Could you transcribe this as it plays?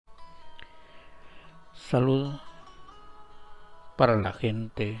Salud para la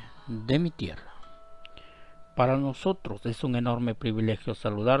gente de mi tierra. Para nosotros es un enorme privilegio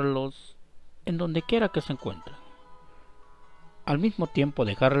saludarlos en donde quiera que se encuentren. Al mismo tiempo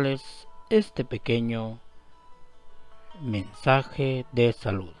dejarles este pequeño mensaje de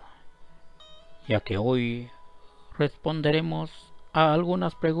salud, ya que hoy responderemos a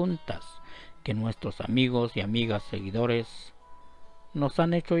algunas preguntas que nuestros amigos y amigas seguidores nos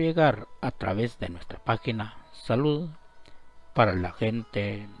han hecho llegar a través de nuestra página Salud para la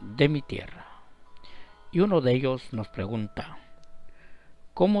gente de mi tierra. Y uno de ellos nos pregunta: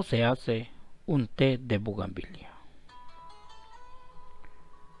 ¿cómo se hace un té de bugambilia?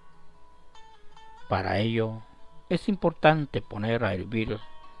 Para ello es importante poner a hervir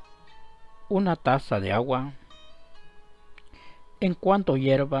una taza de agua. En cuanto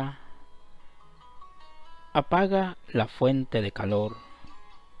hierva, apaga la fuente de calor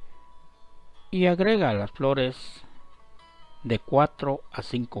y agrega las flores de 4 a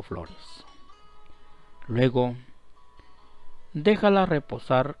 5 flores. Luego, déjala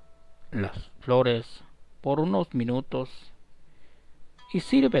reposar las flores por unos minutos y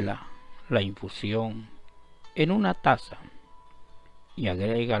sírvela la infusión en una taza y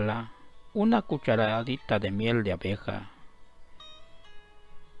agrégala una cucharadita de miel de abeja.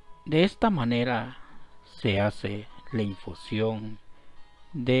 De esta manera se hace la infusión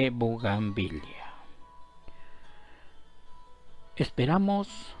de bugambilia.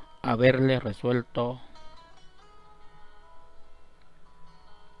 Esperamos haberle resuelto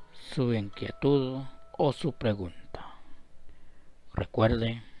su inquietud o su pregunta.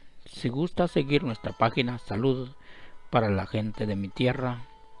 Recuerde, si gusta seguir nuestra página Salud para la gente de mi tierra,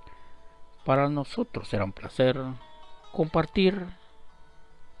 para nosotros será un placer compartir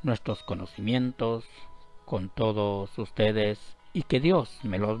nuestros conocimientos con todos ustedes y que Dios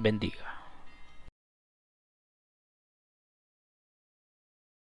me los bendiga.